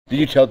Did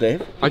you tell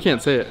Dave? I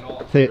can't say it.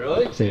 Say it.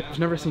 Really? Say it. I've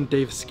never seen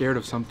Dave scared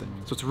of something,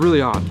 so it's really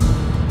odd.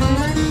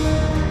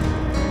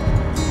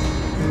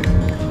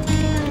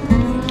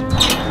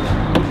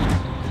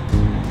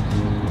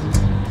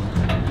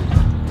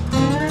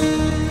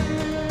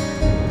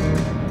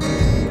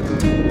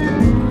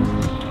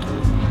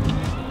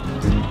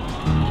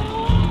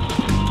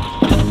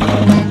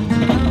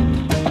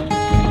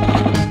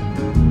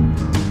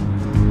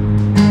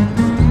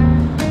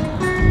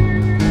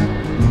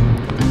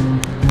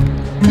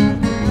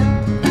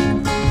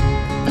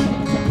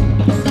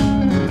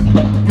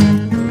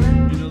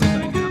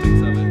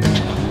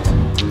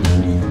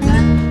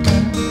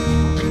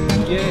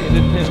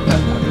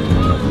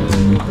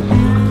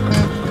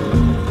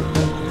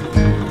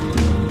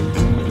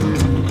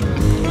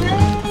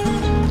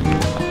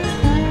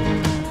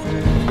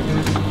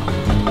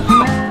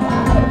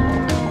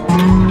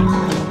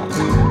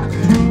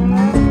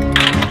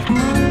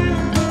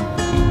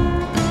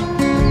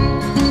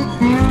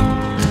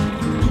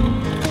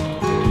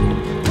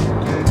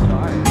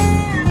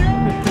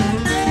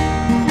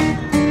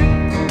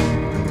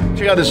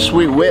 Check out this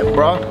sweet whip,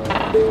 bro.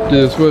 Dude,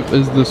 this whip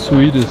is the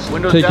sweetest.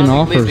 Windows Taking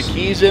down, leave offers. the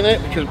keys in it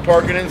because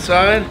parking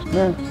inside.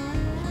 Yeah.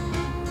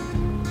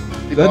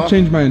 That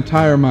changed my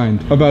entire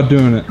mind about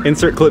doing it.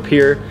 Insert clip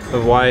here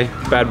of why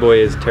Bad Boy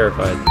is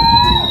terrified.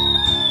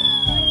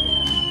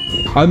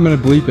 I'm gonna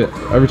bleep it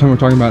every time we're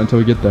talking about it until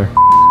we get there.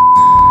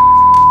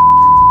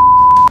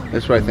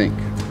 That's what I think.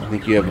 I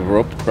think you have a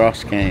rope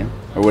across cane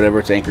or whatever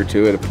it's anchored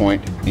to at a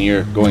point, and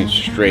you're going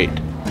straight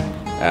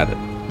at it.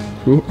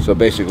 Ooh. So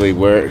basically,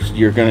 where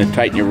you're going to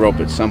tighten your rope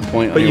at some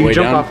point on your way down. But you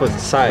jump off with the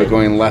side. But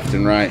going left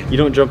and right. You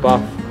don't jump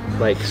off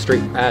like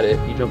straight at it.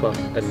 You jump off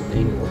at an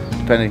angle.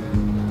 Depending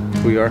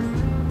who you are.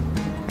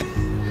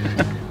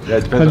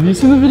 Have you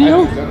seen the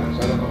video?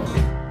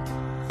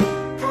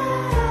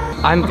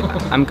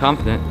 I'm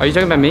confident. Are you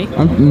talking about me?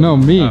 No,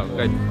 me. Oh,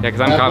 good. Yeah,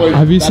 because I'm confident.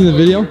 Have you seen the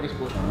video?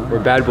 Where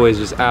Bad Boy is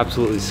just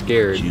absolutely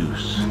scared.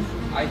 Juice.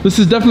 This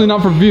is definitely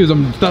not for views.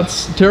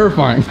 That's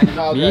terrifying.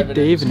 Me,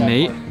 Dave, and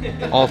Nate,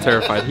 all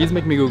terrified. He's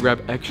making me go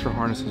grab extra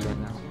harnesses right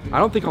now. I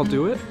don't think I'll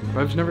do it,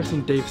 but I've never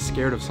seen Dave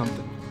scared of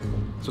something.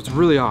 So it's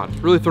really odd. It's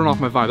really throwing off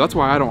my vibe. That's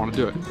why I don't want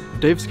to do it.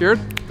 Dave scared?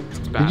 It's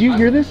bad. Did you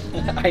hear this?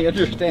 I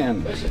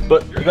understand,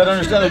 but you gotta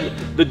understand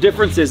that the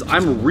difference is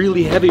I'm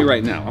really heavy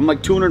right now. I'm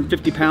like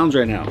 250 pounds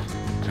right now.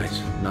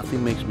 Guys,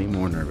 nothing makes me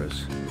more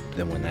nervous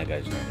than when that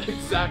guy's nervous.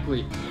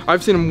 Exactly.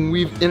 I've seen him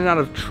weave in and out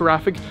of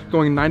traffic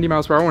going 90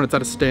 miles per hour when it's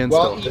at a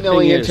standstill. Well,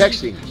 emailing and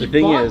texting. The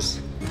thing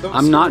is,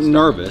 I'm not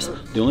nervous.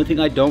 The only thing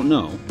I don't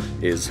know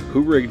is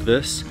who rigged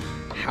this,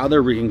 how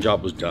their rigging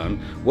job was done,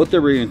 what their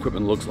rigging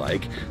equipment looks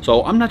like.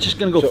 So I'm not just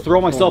gonna go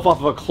throw myself off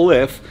of a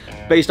cliff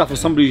based off of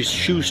somebody's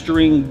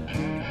shoestring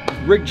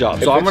rig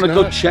job. So I'm gonna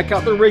go check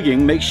out the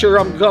rigging, make sure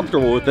I'm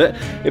comfortable with it.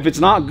 If it's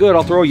not good,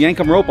 I'll throw a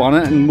yankum rope on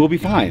it and we'll be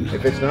fine.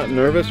 If it's not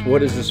nervous,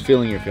 what is this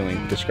feeling you're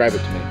feeling? Describe it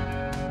to me.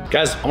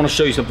 Guys, I want to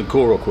show you something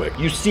cool real quick.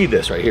 You see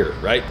this right here,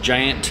 right?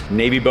 Giant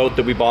Navy boat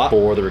that we bought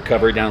for the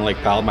recovery down in Lake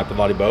Powell, my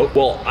Pavati boat.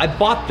 Well, I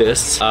bought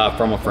this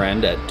from a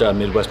friend at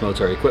Midwest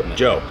Military Equipment,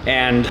 Joe.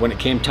 And when it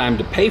came time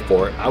to pay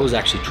for it, I was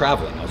actually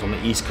traveling. I was on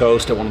the East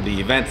Coast at one of the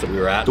events that we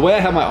were at. The way I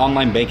have my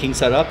online banking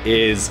set up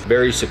is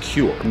very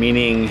secure,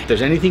 meaning if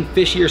there's anything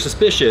fishy or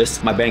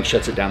suspicious, my bank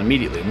shuts it down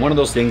immediately. And one of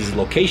those things is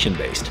location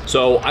based.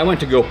 So I went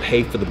to go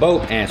pay for the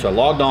boat, and so I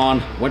logged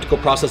on, went to go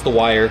process the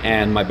wire,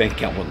 and my bank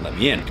account wouldn't let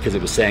me in because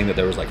it was saying that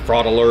there was like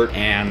fraud alert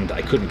and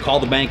I couldn't call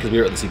the bank because we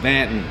were at this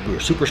event and we were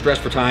super stressed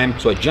for time.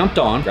 So I jumped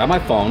on, grabbed my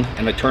phone,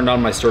 and I turned on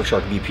my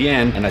Surfshark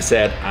VPN and I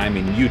said, I'm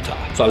in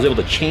Utah. So I was able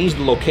to change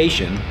the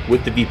location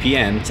with the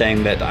VPN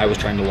saying that I was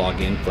trying to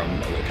log in from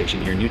a location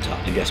here in Utah.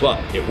 And guess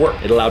what? It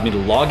worked. It allowed me to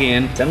log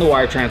in, send the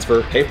wire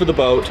transfer, pay for the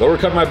boat, go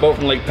recover my boat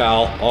from Lake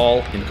Powell,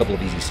 all in a couple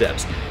of easy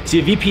steps. See,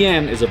 a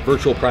VPN is a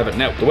virtual private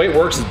network. The way it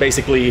works is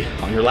basically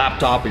on your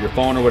laptop or your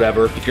phone or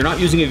whatever. If you're not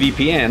using a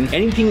VPN,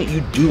 anything that you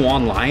do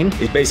online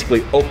is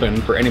basically open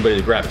for anybody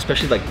to grab,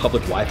 especially like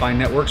public Wi-Fi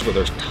networks where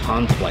there's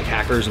tons of like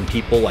hackers and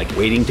people like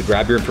waiting to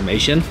grab your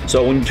information.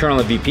 So when you turn on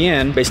the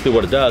VPN, basically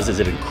what it does is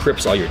it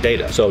encrypts all your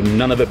data. So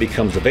none of it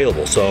becomes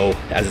available. So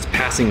as it's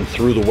passing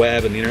through the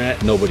web and the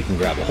internet, nobody can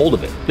grab a hold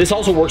of it. This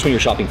also works when you're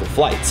shopping for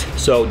flights.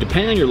 So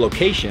depending on your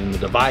location, the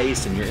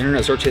device, and your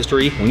internet search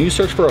history, when you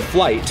search for a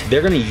flight,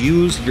 they're gonna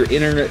use your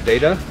internet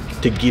data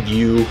to give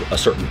you a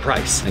certain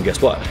price. And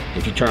guess what?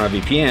 If you turn on a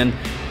VPN,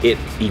 it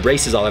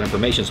erases all that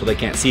information so they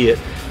can't see it.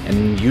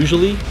 And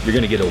usually you're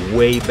gonna get a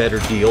way better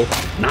deal,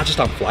 not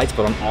just on flights,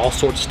 but on all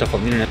sorts of stuff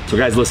on the internet. So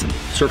guys, listen,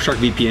 Surfshark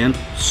VPN,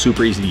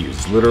 super easy to use.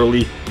 It's literally,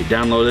 you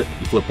download it,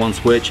 you flip one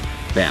switch,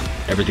 bam,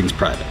 everything's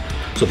private.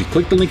 So if you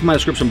click the link in my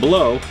description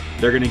below,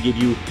 they're gonna give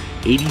you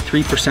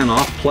 83%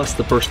 off plus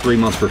the first 3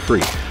 months for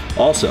free.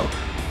 Also,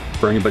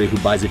 for anybody who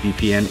buys a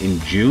VPN in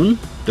June,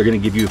 they're gonna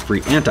give you a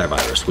free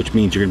antivirus, which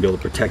means you're gonna be able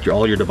to protect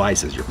all your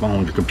devices, your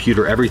phone, your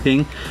computer,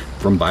 everything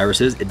from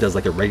viruses. It does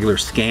like a regular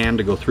scan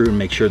to go through and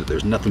make sure that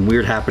there's nothing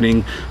weird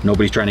happening,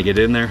 nobody's trying to get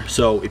in there.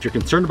 So if you're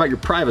concerned about your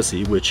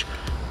privacy, which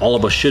all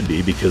of us should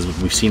be because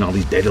we've seen all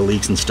these data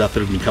leaks and stuff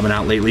that have been coming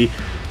out lately,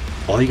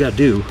 all you gotta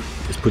do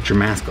is put your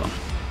mask on.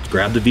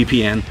 Grab the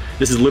VPN.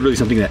 This is literally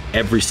something that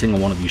every single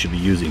one of you should be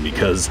using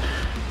because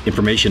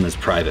information is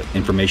private.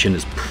 Information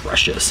is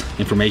precious.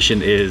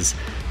 Information is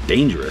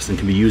dangerous and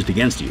can be used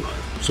against you.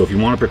 So if you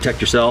want to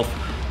protect yourself,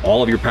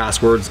 all of your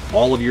passwords,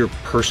 all of your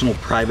personal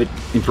private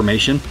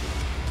information,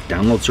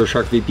 download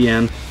Surfshark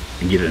VPN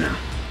and get it now.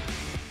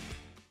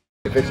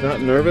 If it's not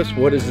nervous,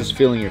 what is this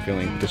feeling you're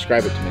feeling?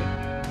 Describe it to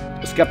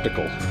me.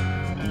 Skeptical.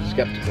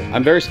 Skeptical.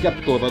 I'm very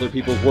skeptical of other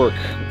people's work.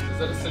 Is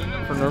that a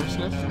synonym for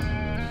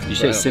nervousness? You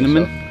say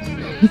cinnamon?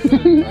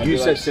 You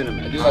said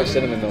cinnamon. I do like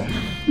cinnamon though.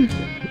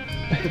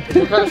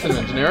 What kind of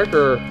cinnamon? Generic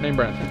or name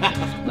brand?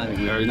 I think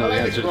we already know the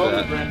answer to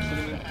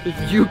that.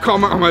 If you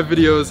comment on my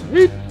videos,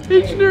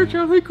 hey generic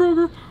child, hey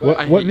Kroger.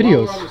 What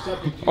videos?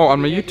 Oh,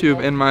 on my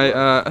YouTube and my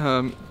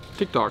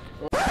TikTok.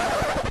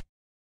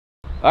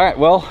 All right,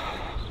 well,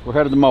 we're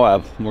headed to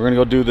Moab. We're gonna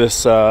go do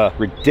this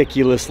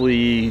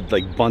ridiculously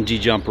like bungee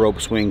jump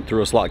rope swing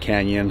through a slot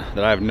canyon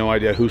that I have no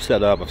idea who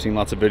set up. I've seen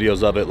lots of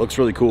videos of it. Looks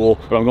really cool,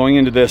 but I'm going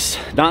into this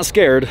not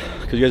scared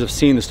because you guys have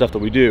seen the stuff that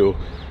we do.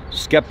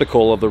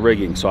 Skeptical of the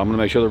rigging, so I'm gonna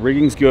make sure the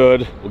rigging's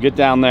good. We'll get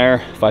down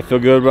there. If I feel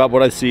good about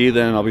what I see,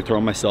 then I'll be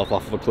throwing myself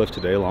off of a cliff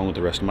today along with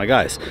the rest of my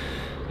guys.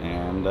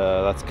 And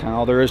that's kind of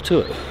all there is to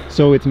it.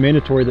 So it's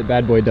mandatory that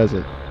Bad Boy does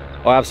it?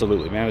 Oh,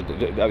 absolutely, man.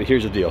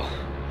 Here's the deal.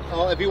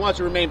 Oh, if he wants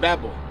to remain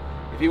Bad Boy.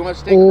 If he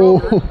wants to stay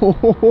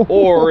Kroger.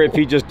 Or if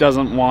he just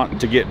doesn't want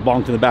to get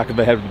bonked in the back of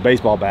the head with a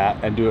baseball bat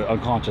and do it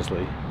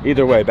unconsciously.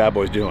 Either way, Bad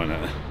Boy's doing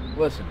it.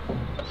 Listen,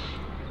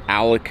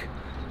 Alec,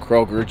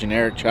 Kroger,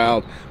 generic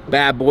child,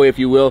 Bad Boy if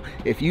you will.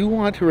 If you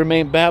want to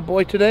remain Bad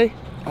Boy today,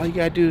 all you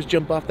gotta do is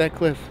jump off that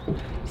cliff.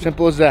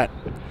 Simple as that.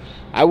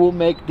 I will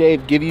make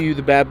Dave give you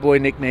the Bad Boy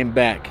nickname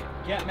back.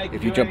 Can't make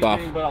if you jump off.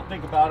 But I'll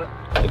think about it.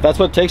 If that's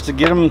what it takes to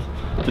get him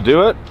to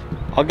do it,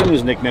 I'll give him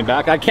his nickname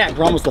back. I can't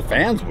promise the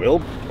fans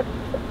will.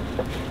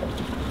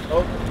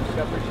 Oh,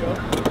 Discovery Show.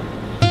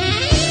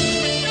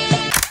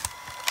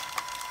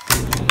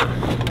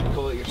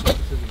 Pull out your stuff.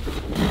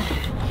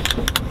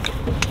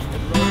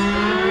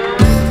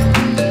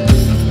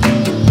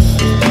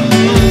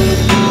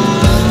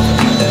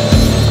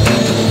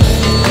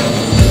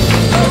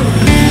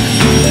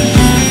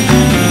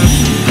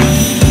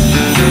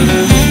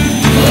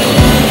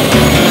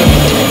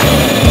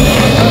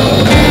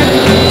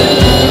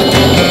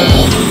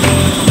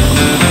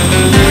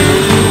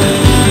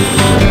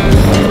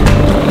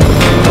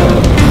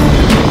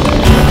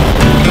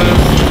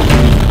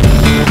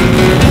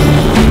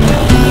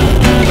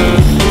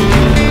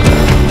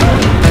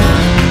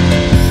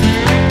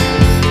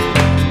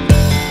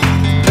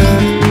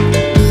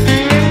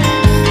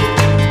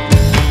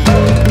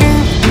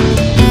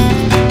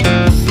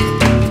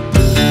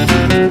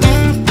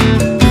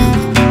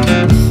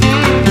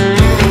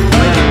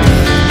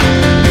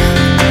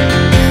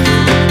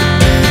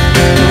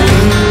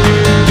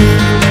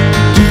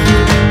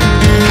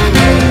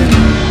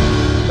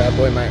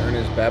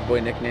 Bad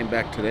Boy nickname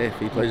back today if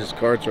he plays his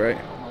cards right.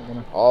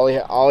 All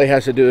he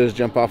has to do is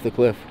jump off the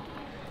cliff.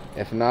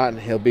 If not,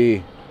 he'll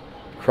be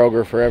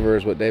Kroger forever,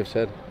 is what Dave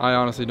said. I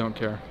honestly don't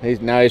care. He's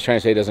trying to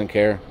say he doesn't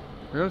care.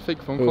 We got a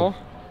fake phone call?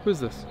 Who's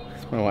this?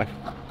 It's my wife.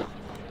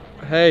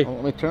 Hey. Oh,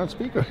 let me turn on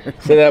speaker.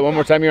 Say that one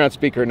more time. You're on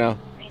speaker now.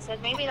 He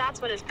said maybe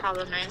that's what his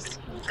problem is.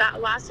 He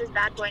lost his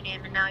Bad Boy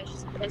name and now he's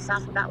just pissed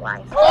off about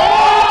life.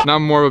 Now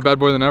I'm more of a bad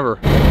boy than ever.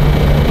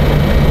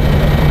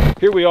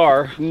 Here we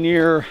are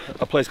near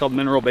a place called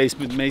Mineral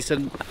Basin,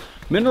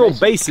 Mineral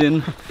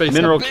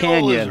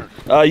Canyon.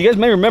 You guys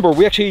may remember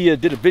we actually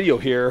did a video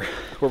here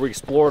where we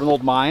explored an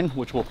old mine,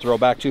 which we'll throw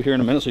back to here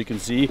in a minute so you can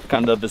see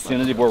kind of the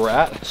vicinity of where we're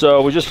at.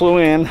 So we just flew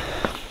in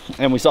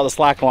and we saw the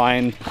slack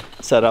line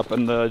set up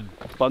and the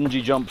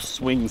bungee jump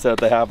swing set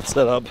they have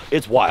set up.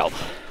 It's wild.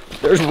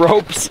 There's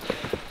ropes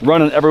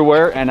running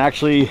everywhere, and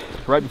actually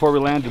right before we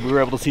landed we were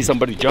able to see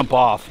somebody jump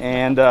off,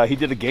 and he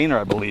did a gainer,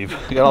 I believe.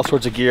 We got all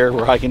sorts of gear.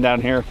 We're hiking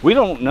down here. We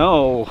don't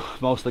know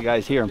most of the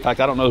guys here. In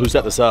fact, I don't know who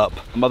set this up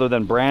other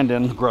than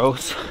Brandon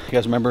Gross. You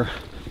guys remember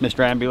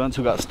Mr. Ambulance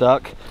who got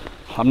stuck?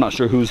 I'm not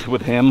sure who's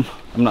with him.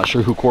 I'm not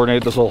sure who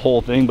coordinated this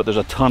whole thing, but there's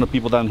a ton of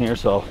people down here,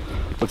 so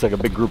looks like a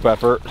big group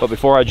effort. But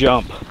before I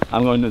jump,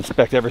 I'm going to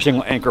inspect every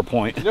single anchor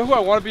point. You know who I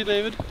want to be,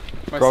 David?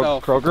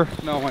 Myself. Kroger?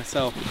 No,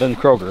 myself. Then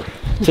Kroger.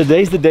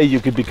 Today's the day you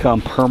could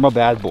become perma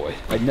bad boy.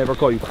 I'd never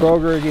call you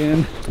Kroger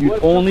again. You'd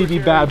only be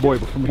bad boy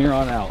from here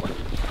on out.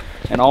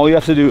 And all you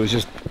have to do is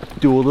just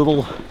do a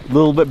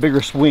little bit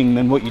bigger swing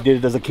than what you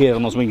did as a kid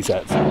on those wing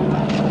sets.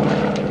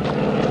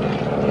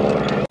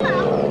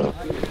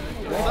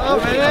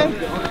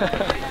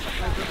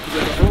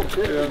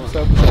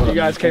 You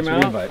guys came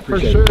out? For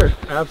sure.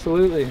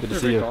 Absolutely. Good to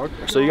see you.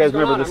 So you guys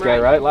remember this guy,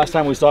 right? Last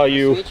time we saw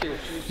you,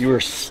 you were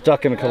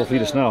stuck in a couple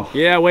feet of snow.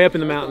 Yeah, way up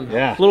in the mountain.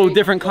 Yeah. A little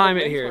different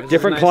climate here.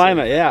 Different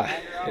climate, yeah.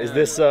 Is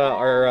this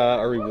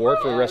our reward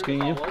for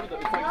rescuing you?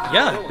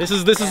 Yeah, this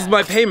is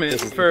my payment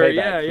for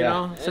payback, you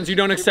know. Since you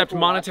don't accept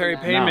monetary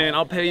payment,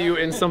 I'll pay you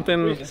in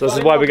something. So this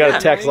is why we got a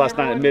text last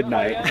night at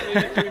midnight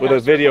with a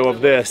video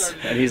of this,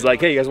 and he's like,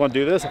 "Hey, you guys want to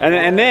do this?"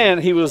 And then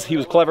he was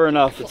clever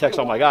enough to text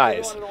all my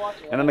guys,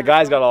 and then the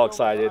guys got all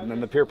excited, and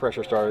then the peer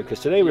pressure started because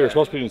today we were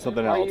supposed to be doing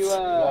something else.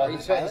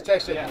 He's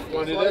texting, "You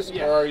want to do this,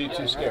 or are you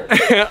too scared?"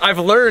 I've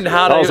learned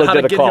how to get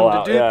him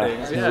to do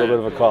things. This is a little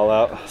bit of a call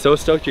out. So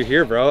stoked you're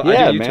here, bro.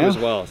 Yeah, I do YouTube man. as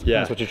well.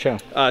 Yeah. What's your channel?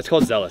 It's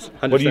called Zealous.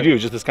 100%. What do you do?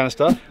 Just this kind of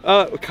stuff?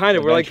 Kind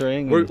of. We're like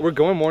Adventuring we're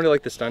going more into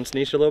like the stunts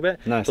niche a little bit.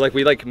 Nice. So like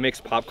we like mix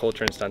pop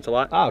culture and stunts a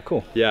lot. Ah,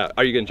 cool. Yeah.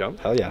 Are you gonna jump?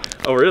 Hell yeah.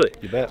 Oh really?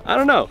 You bet. I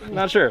don't know.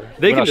 Not sure.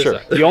 They We're can not sure.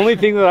 decide. The only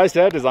thing that I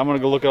said is I'm gonna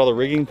go look at all the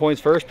rigging points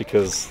first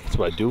because that's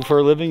what I do for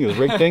a living is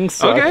rig things.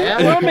 So Okay.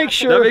 I want to make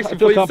sure makes I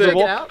feel complete sense.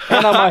 comfortable.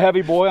 And I'm a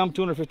heavy boy. I'm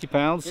 250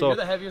 pounds. So You're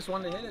the heaviest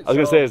one to hit it. I was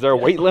gonna say, is there a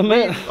weight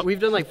limit? We've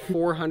done like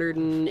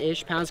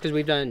 400-ish pounds because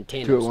we've done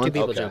tandems, two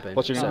people jumping.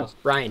 What's your name?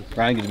 Ryan.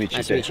 Ryan, good to meet you.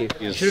 Nice to meet you.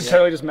 You should have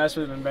totally just messed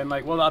with him and been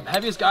like, well, the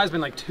heaviest guy's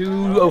been like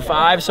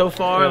 205 so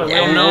far. Like, we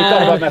don't We know.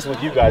 thought about messing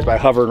with you guys by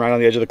hovering right on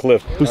the edge of the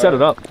cliff. Who set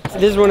it up?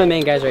 This is one of the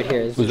main guys right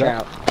here. This is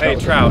Trout. Hey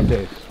Trout.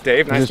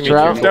 Dave, nice to meet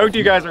you. Stoked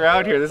you guys are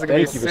out here. This is gonna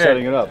be Thank you for sick.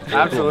 setting it up.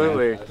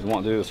 Absolutely. I've been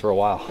wanting to do this for a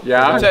while.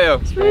 Yeah, I'll tell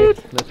you.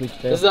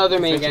 This is the other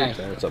main guy.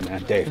 What's up,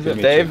 man? Dave. Good to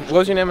meet Dave, you. what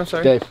was your name? I'm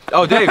sorry. Dave.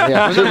 Oh, Dave.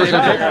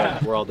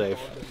 We're all Dave.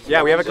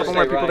 Yeah, we have a couple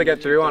more people to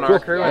get through on our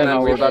crew, and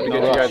then we're about to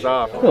get you guys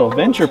off. Little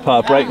venture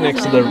pop right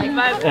next to the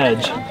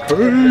edge.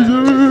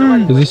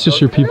 Is this just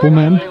your people,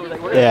 man?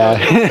 Yeah.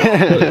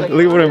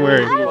 Look at what I'm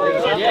wearing.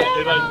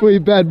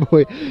 Wait, bad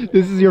boy.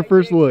 This is your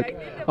first look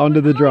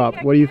onto the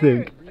drop. What do you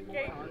think?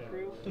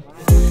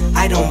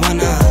 I don't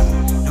wanna,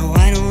 no,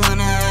 I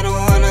don't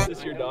wanna. Is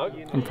this your dog?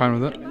 I'm fine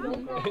with it.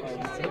 I'm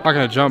not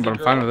gonna jump, but I'm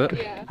fine with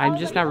it. I'm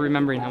just not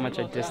remembering how much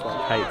I dislike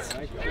heights.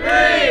 3,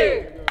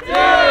 2,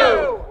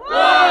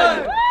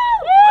 1.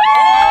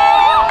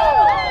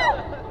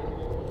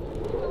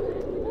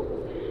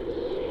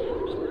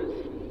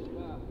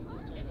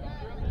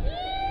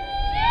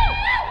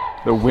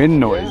 The wind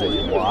noise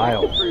is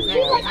wild.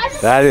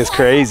 That is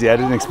crazy. I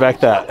didn't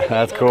expect that.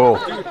 That's cool.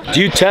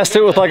 Do you test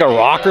it with like a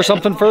rock or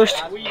something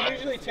first? We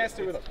usually test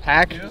it with a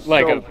Pack?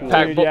 like a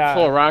pack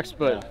full of rocks,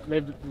 but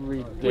maybe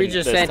We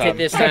just sent it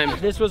this time.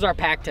 This was our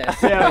pack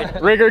test. Yeah,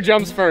 Rigger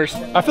jumps first.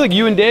 I feel like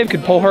you and Dave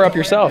could pull her up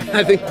yourself.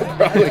 I think we're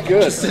probably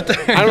good.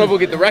 I don't know if we'll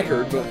get the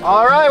record, but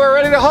All right, we're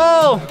ready to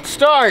haul.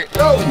 Start.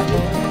 Go.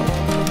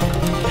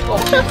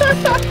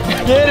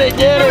 Get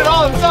it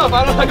all himself.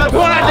 I don't think that's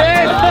what I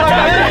did.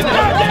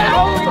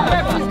 Holy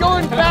crap, he's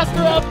going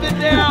faster up than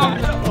down.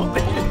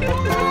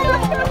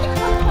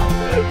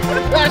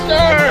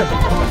 Faster.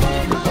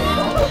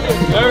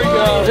 There we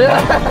go.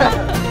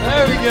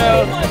 There we go.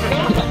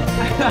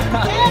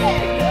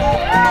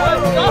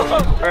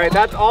 All right,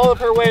 that's all of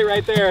her weight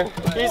right there.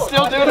 He's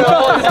still doing it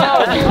all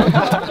himself.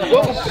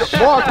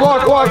 Walk.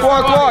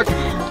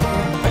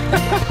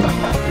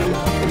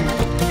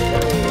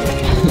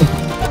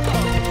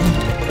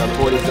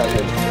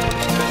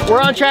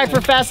 We're on track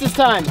for fastest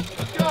time.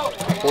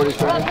 40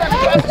 seconds. All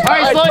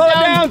right, slow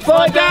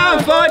it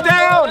down. Slow it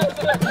down.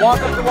 Walk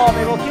up the wall,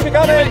 Mabel. Keep it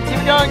going.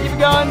 Keep it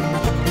going.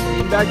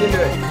 Back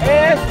into it.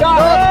 And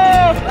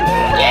stop.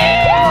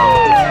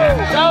 Yeah!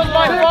 That was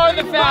by far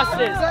the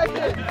fastest.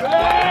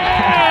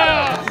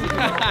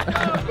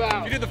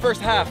 You did the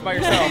first half by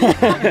yourself.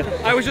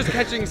 I was just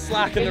catching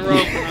slack in the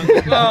rope.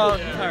 Oh,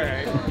 all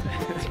right.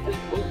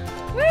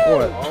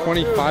 What,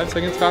 25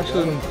 seconds faster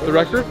than the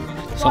record?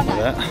 Something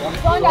like that.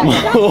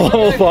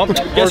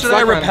 Yesterday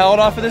I rappelled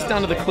off of this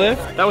down to the cliff.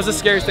 That was the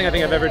scariest thing I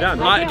think I've ever done.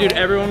 Dude,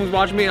 everyone was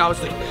watching me and I was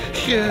like,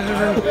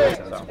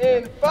 yeah.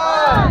 In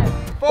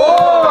 5,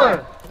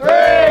 4,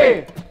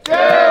 3, 2,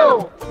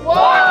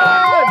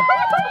 1.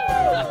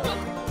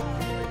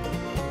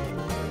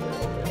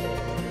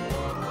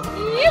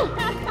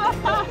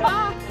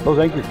 Those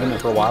anchors been there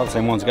for a while. The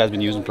same ones you guys been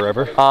using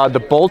forever.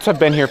 The bolts have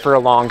been here for a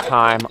long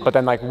time, but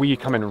then like we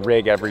come and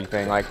rig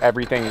everything. Like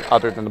everything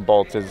other than the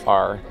bolts is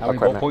our How many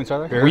equipment. bolt points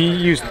are there? We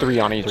use 3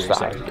 on each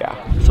side.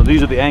 Yeah. So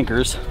these are the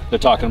anchors they're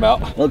talking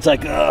about. Looks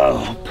like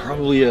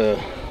probably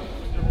it's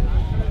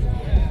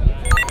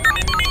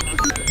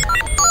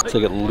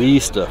like at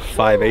least a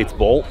 5/8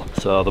 bolt.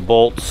 So the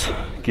bolts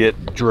get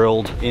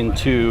drilled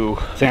into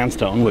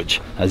sandstone,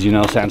 which, as you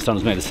know, sandstone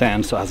is made of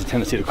sand, so it has a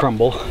tendency to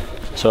crumble.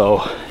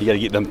 So you got to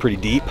get them pretty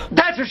deep.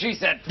 That's what she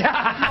said.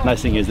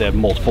 Nice thing is they have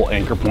multiple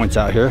anchor points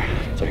out here.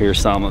 So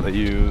here's some that they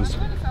use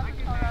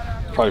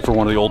probably for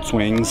one of the old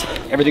swings.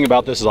 Everything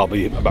about this is all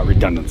about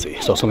redundancy.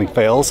 So if something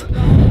fails,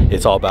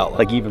 it's all about,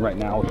 like even right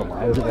now with the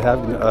lines that they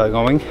have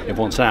going, if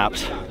one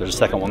snaps, there's a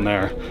second one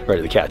there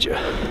ready to catch you.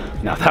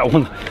 Now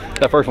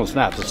that first one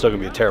snaps, it's still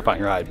gonna be a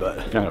terrifying ride, but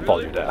you're not gonna fall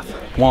to your death.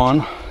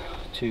 1,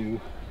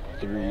 2,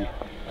 3,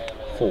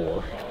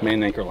 4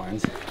 main anchor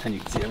lines, and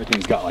you can see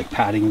everything's got like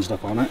padding and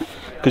stuff on it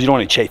because you don't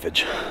want any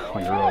chafage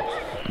on your rope.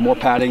 More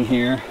padding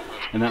here,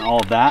 and then all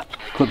of that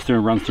clips through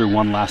and runs through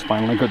one last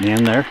final anchor at the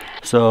end there.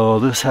 So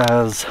this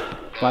has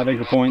 5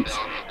 anchor points,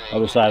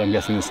 Other side, I'm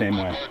guessing the same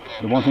way.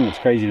 The one thing that's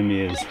crazy to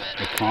me is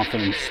the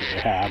confidence that they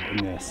have in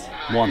this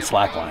one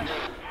slack line.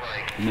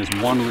 And there's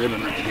one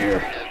ribbon right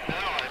here.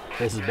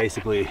 This is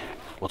basically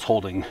what's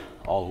holding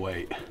all the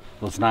weight.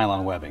 Well, it's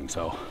nylon webbing,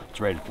 so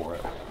it's rated for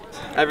it.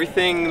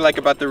 Everything like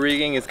about the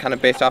rigging is kind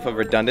of based off of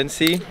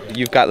redundancy.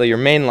 You've got your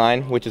main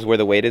line, which is where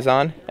the weight is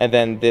on, and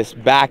then this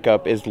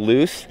backup is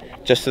loose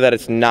just so that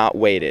it's not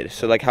weighted.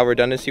 So like how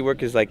redundancy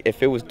works is like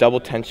if it was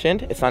double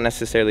tensioned, it's not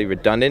necessarily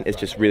redundant, it's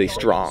just really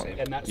strong.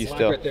 And that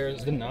slack right there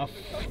is enough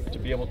to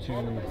be able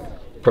to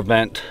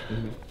prevent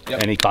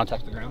any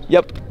contact with the ground?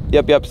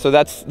 Yep. So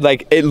that's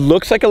like, it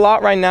looks like a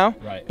lot right now,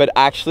 right, but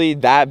actually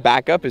that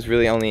backup is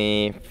really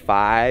only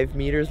 5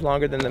 meters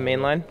longer than the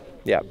main line.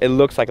 Yeah, it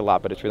looks like a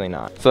lot, but it's really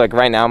not. So like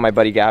right now, my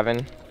buddy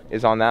Gavin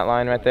is on that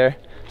line right there.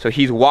 So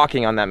he's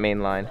walking on that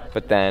main line,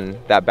 but then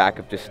that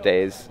backup just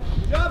stays.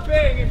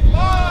 Jumping in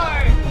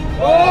 5,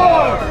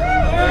 4,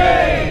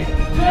 3,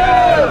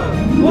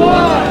 2, 1.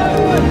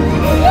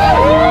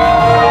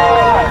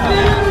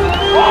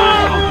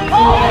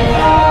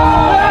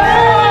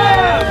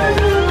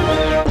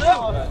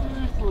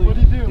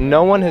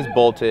 No one has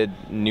bolted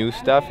new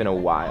stuff in a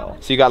while.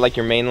 So you got like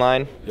your main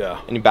line and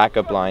your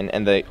backup line,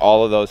 and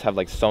all of those have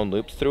like sewn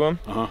loops through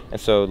them.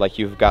 And so like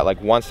you've got like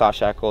one soft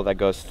shackle that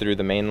goes through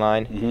the main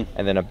line,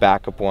 and then a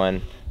backup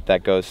one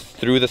that goes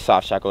through the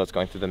soft shackle that's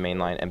going through the main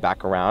line and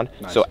back around.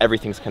 Nice. So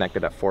everything's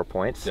connected at 4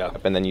 points.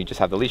 And then you just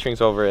have the leash rings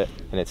over it,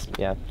 and it's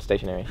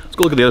stationary. Let's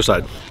go look at the other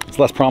side. It's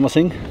less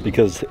promising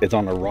because it's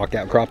on a rock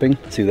outcropping.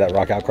 See that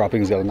rock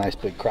outcropping's got a nice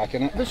big crack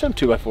in it. There's some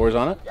 2x4s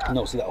on it.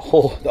 No, see that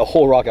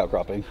whole rock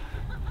outcropping.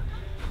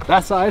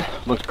 That side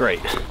looks great.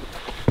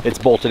 It's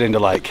bolted into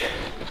like,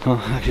 well,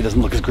 actually doesn't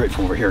look as great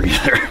from over here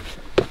either.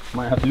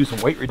 Might have to do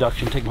some weight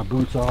reduction, take my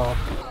boots off.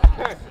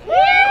 You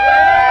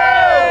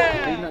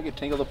not get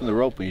tangled up in the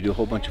rope when you do a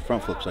whole bunch of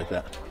front flips like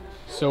that.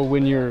 So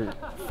when you're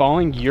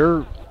falling,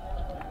 you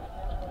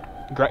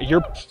could.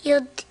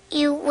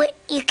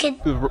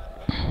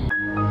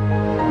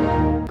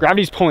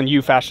 Gravity's pulling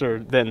you faster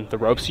than the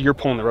ropes, so you're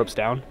pulling the ropes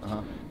down.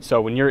 So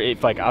when you're,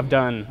 like I've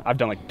done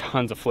like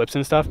tons of flips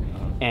and stuff,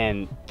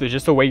 and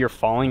just the way you're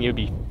falling, it would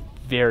be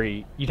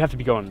you'd have to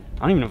be going,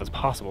 I don't even know if it's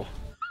possible.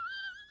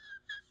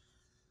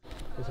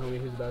 This homie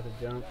who's about to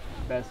jump,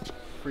 best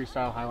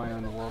freestyle highliner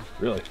in the world.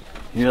 Really?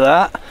 You hear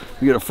that?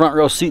 You get a front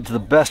row seat to the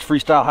best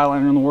freestyle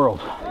highliner in the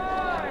world.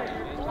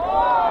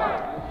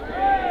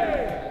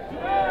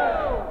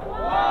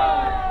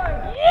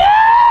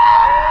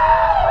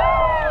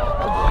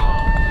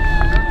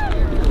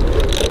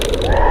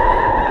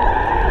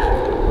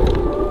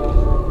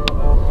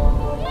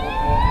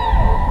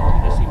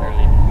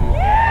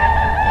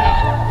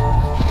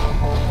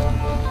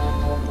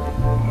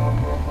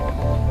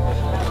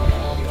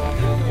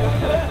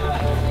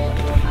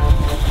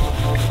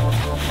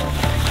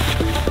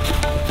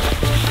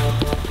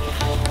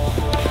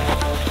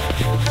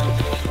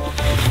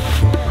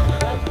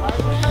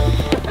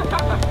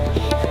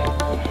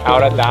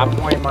 Out at that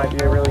point might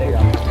be a really good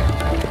idea.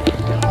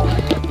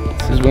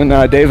 This is when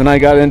Dave and I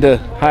got into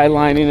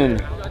highlining and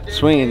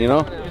swinging, you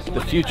know?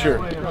 The future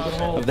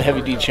of the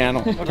Heavy D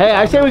channel. Hey,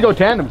 I say we go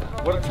tandem.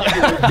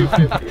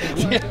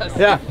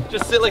 Yeah.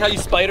 Just sit like how you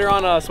spider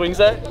on a swing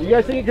set. You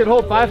guys think it could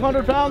hold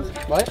 500 pounds?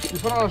 What? You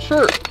put on a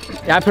shirt.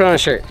 Yeah, I put on a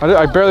shirt.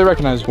 I barely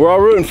recognize you. We're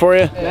all rooting for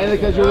you. Mainly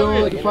because you're the only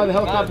one that can fly the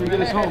helicopter and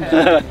get us home.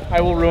 I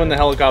will ruin the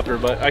helicopter,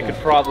 but I could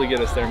probably get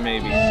us there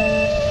maybe.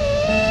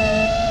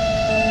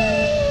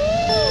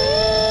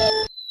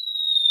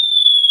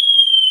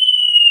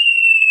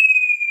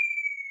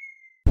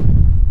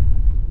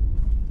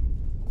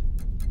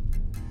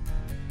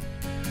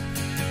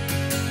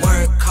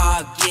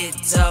 Get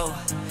dough.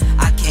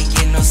 I can't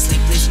get no sleep,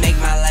 please make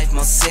my life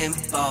more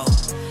simple.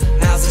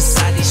 Miles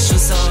inside these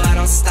shoes so I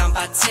don't stomp,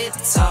 I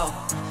tiptoe.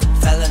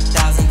 Fell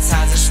 1,000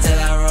 times and still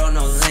I roll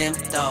no limp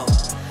though.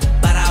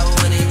 But I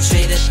wouldn't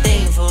trade a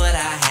thing for what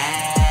I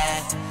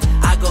had.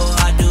 I go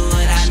hard, do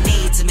what I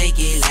need to make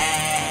it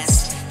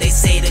last. They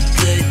say the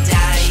good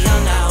die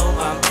young, I hope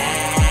I'm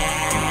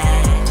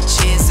back.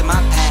 Cheers to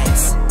my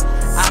packs,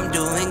 I'm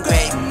doing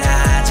great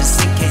now,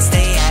 just in case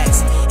they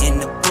ask. In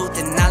the booth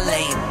and I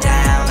lay it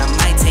down, I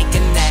might take a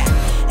nap.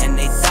 And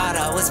they thought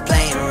I was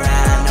playing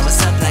around, I was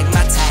up like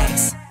my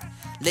tax.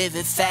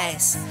 Living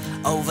fast,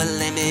 over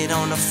limit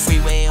on the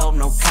freeway, hope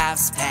no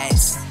cops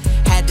pass.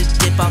 Had to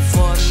dip out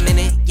for a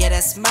minute, yeah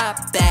that's my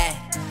bad.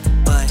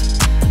 But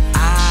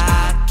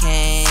I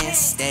can't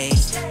stay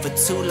for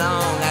too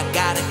long, I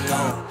gotta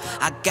go.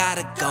 I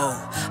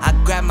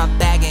grab my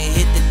bag and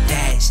hit the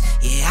dash,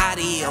 yeah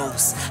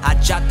adios. I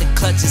drop the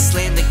clutch and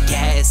slam the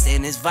gas,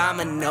 and it's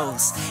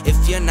vamonos.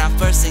 If you're not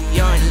first and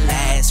you're in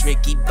last,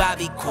 Ricky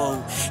Bobby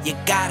quote, you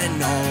gotta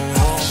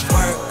know.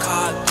 Work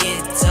hard,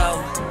 get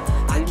dough.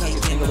 I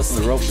can't get no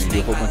sleep, the rope and you do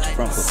a whole bunch of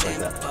front flips like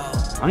that.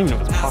 I don't even know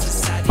if it's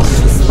possible.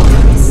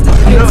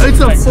 You know, it's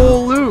a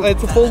full loop.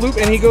 It's a full loop,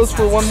 and he goes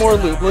for one more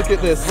loop. Look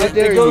at this. How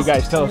dare you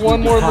guys tell us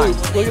one more behind.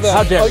 loop. Look at that.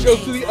 How dare I'll go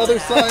to the other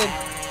side.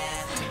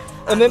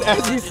 and then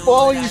as he's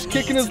falling, he's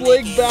kicking his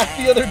leg back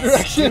the other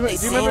direction. Do you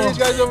remember these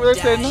guys over there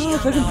saying, no,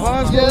 it's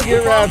impossible to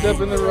get wrapped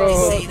up in the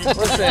rope?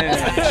 Listen.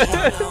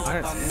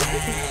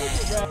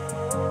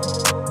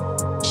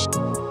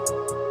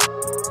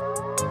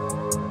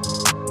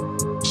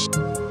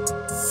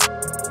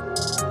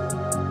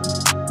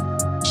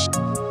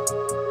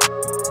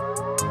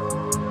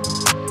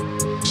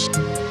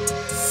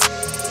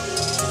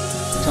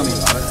 Tell me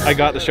about it. I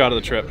got the shot of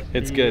the trip.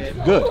 It's good.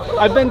 Good.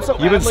 I've been so.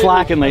 You've been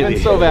slacking lately. I've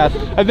been so bad.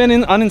 I've been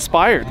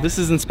uninspired. This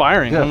is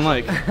inspiring. I'm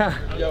like,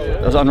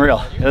 that was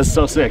unreal. It was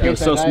so sick. It was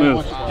so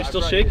smooth. You're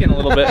still shaking a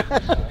little bit.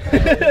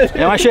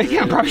 Am I shaking?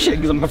 I'm probably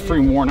shaking because I'm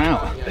freaking worn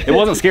out. It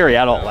wasn't scary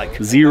at all.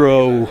 Like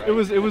zero. It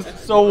was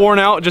so worn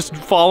out just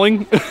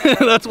falling.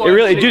 That's why. It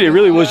really, dude. It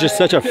really was just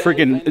such a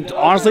freaking.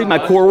 Honestly, my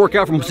core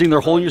workout from sitting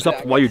there holding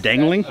yourself while you're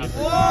dangling. It's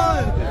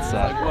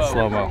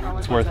slow mo.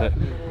 It's worth it.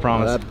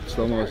 Promise. That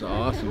slow mo is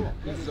awesome.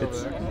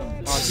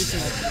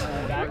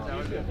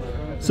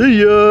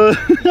 See ya.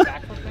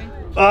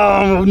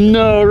 Oh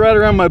no! Right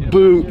around my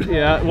boot.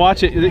 Yeah,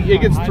 watch it.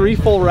 It gets 3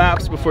 full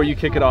wraps before you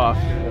kick it off.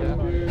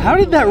 How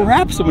did that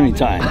wrap so many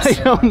times? I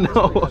don't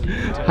know.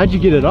 How'd you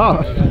get it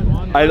off?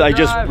 I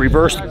just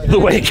reversed the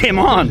way it came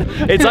on.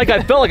 It's like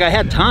I felt like I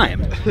had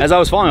time. As I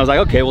was falling, I was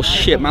like, okay, well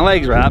shit, my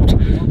leg's wrapped.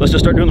 Let's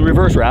just start doing the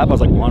reverse wrap. I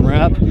was like 1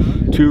 wrap,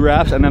 2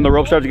 wraps, and then the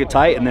rope started to get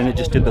tight, and then it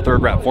just did the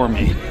 3rd wrap for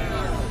me.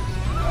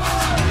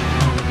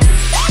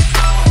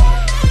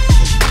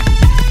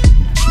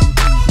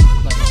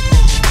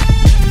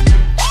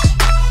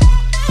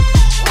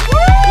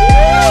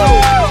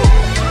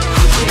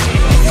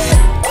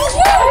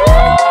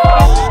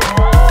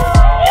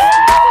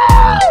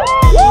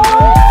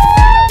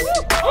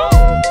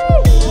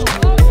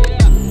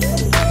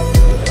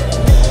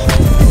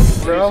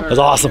 It was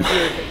awesome.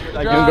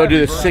 You're gonna go do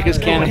the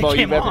sickest cannonball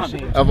you've ever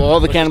seen. Of all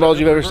the cannonballs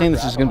you've ever seen,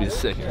 this is gonna be the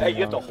sickest. Hey,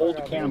 you have to hold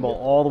the cannonball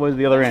all the way to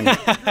the other end.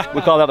 We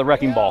call that the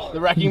wrecking ball.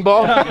 The wrecking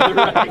ball? I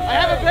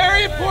have a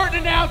very important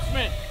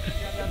announcement.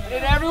 I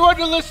need everyone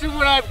to listen to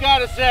what I've got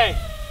to say.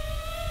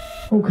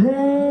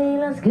 Okay,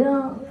 let's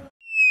go.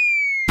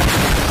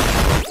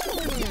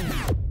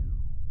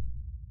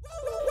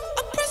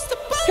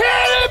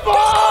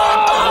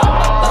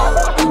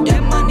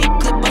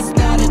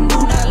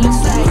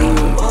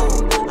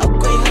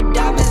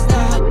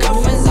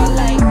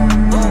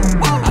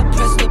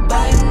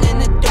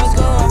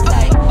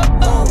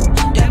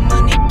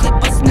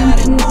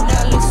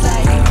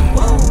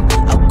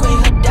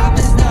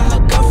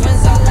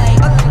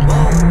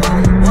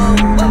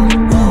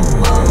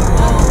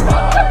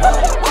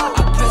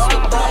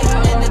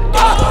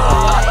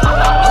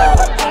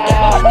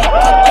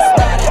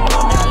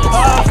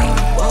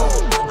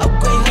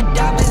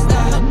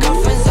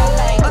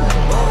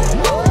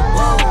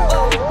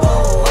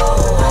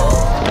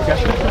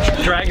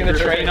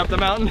 Up the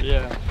mountain?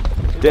 Yeah.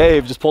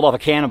 Dave just pulled off a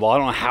cannonball. I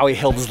don't know how he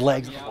held his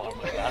legs.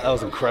 That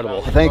was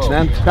incredible. Thanks,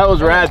 man. That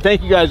was rad.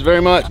 Thank you guys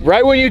very much.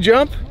 Right when you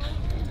jump,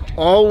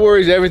 all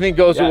worries, everything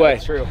goes away.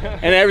 That's true.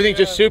 And everything's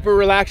just super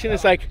relaxing.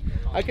 It's like,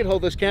 I could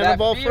hold this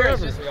cannonball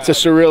forever. It's a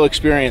surreal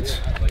experience.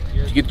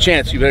 If you get a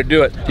chance, you better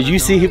do it. Did you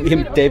see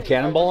him Dave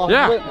cannonball off?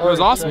 Yeah, it was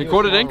awesome. He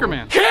quoted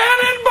Anchorman.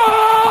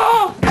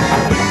 Cannonball!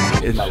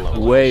 It's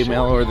way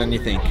mellower than you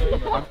think.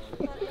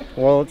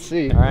 Well, let's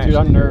see. All right. Dude,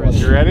 I'm nervous.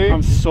 You ready?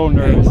 I'm so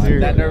nervous,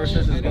 dude. That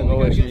nervousness is going to go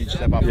away as soon as you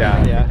step off.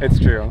 Yeah, it's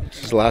true.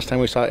 This is the last time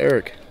we saw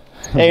Eric.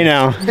 Hey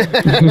now.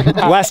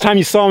 Last time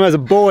you saw him as a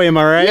boy, am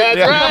I right? Yeah,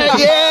 that's right.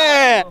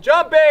 Yeah!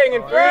 Jumping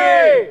in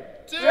 3,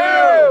 2,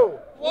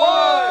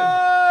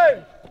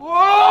 1.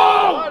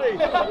 Whoa!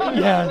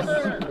 Yes.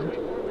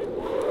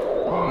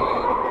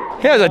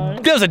 Yeah,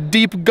 that was a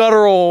deep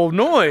guttural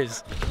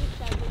noise.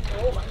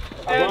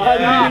 Stop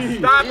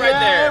right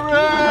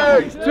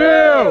there.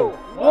 2,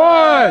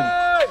 1.